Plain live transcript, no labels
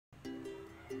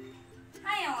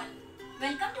Hi all,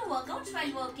 welcome to Workouts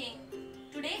While Working.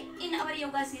 Today in our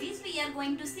yoga series we are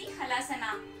going to see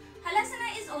Halasana.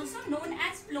 Halasana is also known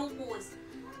as Plow pose.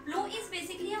 Plow is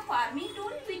basically a farming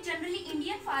tool which generally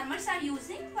Indian farmers are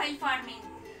using while farming.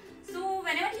 So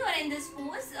whenever you are in this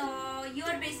pose, you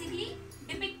are basically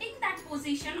depicting that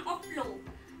position of plow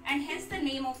and hence the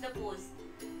name of the pose.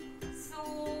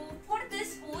 So for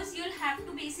this pose you'll have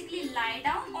to basically lie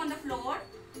down on the floor.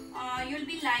 You'll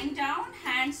be lying down,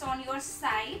 hands on your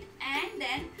side, and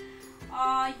then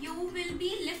you will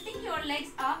be lifting your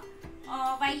legs up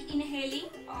while inhaling.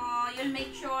 You'll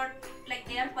make sure like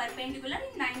they are perpendicular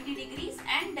in 90 degrees,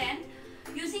 and then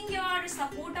using your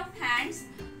support of hands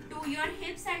to your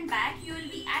hips and back, you will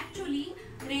be actually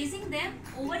raising them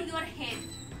over your head,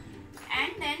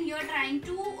 and then you are trying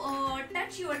to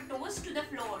touch your toes to the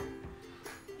floor.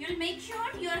 You'll make sure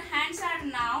your hands are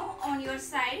now on your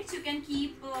sides. You can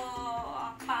keep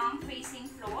palm facing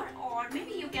floor, or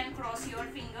maybe you can cross your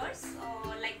fingers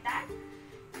like that,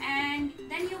 and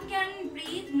then you can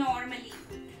breathe normally.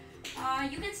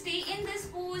 You can stay in this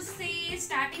pose, say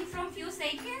starting from few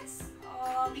seconds,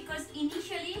 because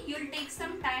initially you'll take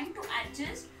some time to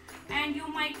adjust and you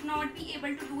might not be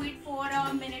able to do it for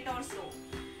a minute or so.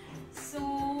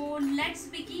 So let's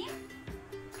begin.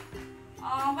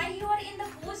 While you are in the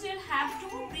pose, you'll have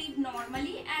to breathe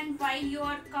normally, and while you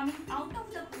are coming out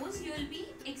of the pose, you will be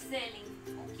exhaling.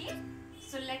 Okay,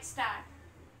 so let's start.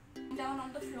 Down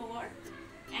on the floor,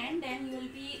 and then you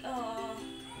will be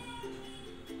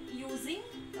using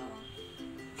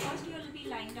first you will be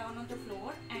lying down on the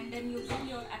floor, and then using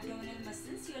your abdominal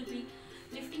muscles, you will be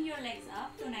lifting your legs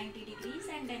up to 90 degrees,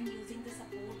 and then using the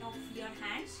support of your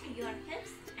hands to your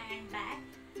hips and back,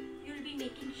 you will be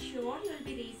making sure you will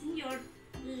be raising your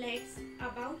legs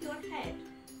above your head,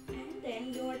 and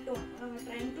then you are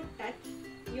trying to touch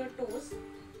your toes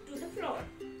to the floor.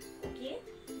 Okay,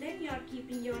 then you are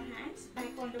keeping your hands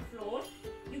back on the floor.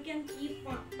 You can keep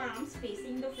palms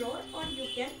facing the floor, or you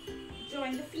can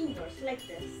join the fingers like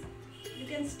this. You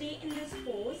can stay in this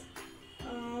pose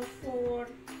for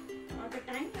the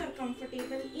time you are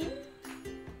comfortable in.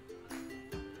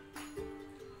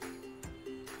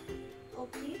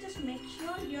 Okay, just make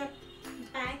sure your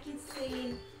back is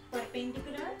saying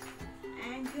perpendicular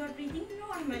and you are breathing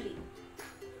normally.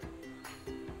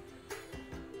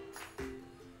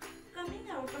 Coming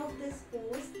out of this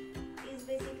pose is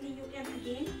basically you can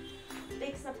again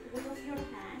take support of your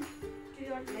hand to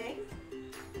your legs,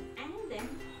 and then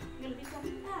you will be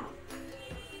coming down.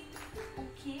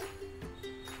 Okay,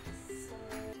 so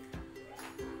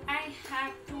I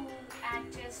have to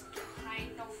adjust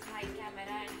height of my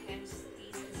camera and hence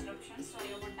these disruptions.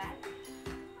 Sorry about that.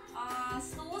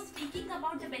 So speaking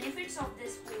about the benefits of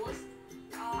this pose,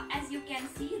 as you can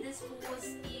see, this pose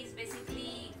is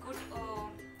basically good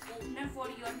opener for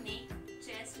your neck,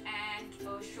 chest and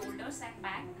shoulders and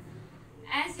back.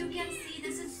 As you can see,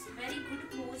 this is very good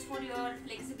pose for your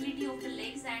flexibility of the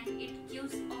legs, and it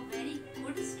gives a very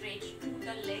good stretch to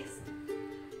the legs.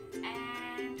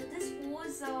 And this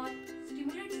pose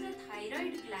stimulates the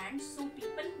thyroid gland, so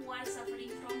people who are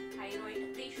suffering from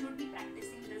thyroid, they should be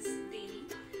practicing this daily.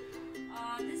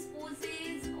 This pose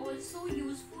is also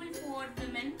useful for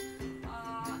women,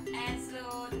 as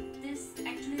this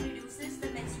actually reduces the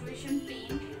menstruation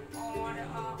pain, or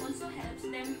also helps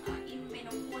them in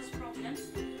menopause problems.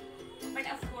 But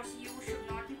of course you should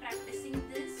not be practicing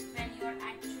this when you are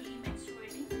actually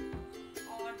menstruating,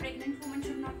 or pregnant women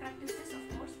should not practice this,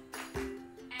 of course.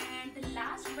 And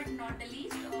last but not the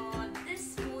least,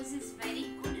 this pose is very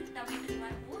good tummy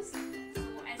trimmer pose. So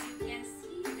as you can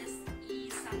see, this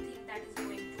is something that is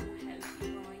going to help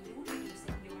you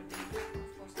reducing your weight.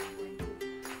 Of course I'm going to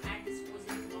add this pose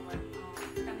into our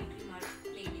tummy trimmer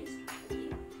playlist. Okay,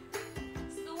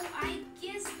 so I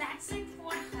guess that's it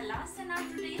for Halasana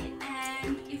today,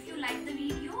 and if you like the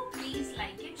video, please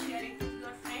like it, share it with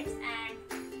your friends, and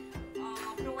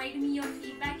provide me your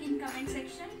feedback in comment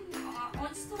section.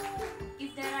 Also,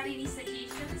 if there are any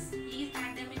suggestions, please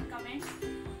add them in comments.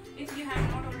 If you have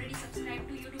not already subscribed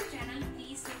to YouTube channel,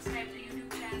 please subscribe to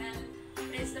YouTube channel.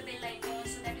 Press the bell icon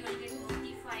so that you will get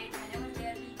notified whenever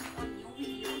there will be a new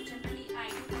video. Generally, I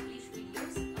do publish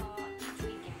videos each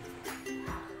weekend.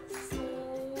 So,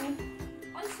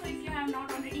 also if you have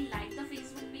not already liked the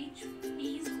Facebook page,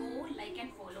 please go like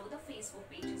and follow the Facebook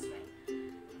page as well.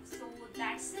 So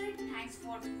that's it. Thanks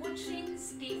for watching.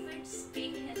 Stay fit, stay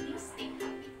healthy, stay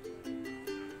happy.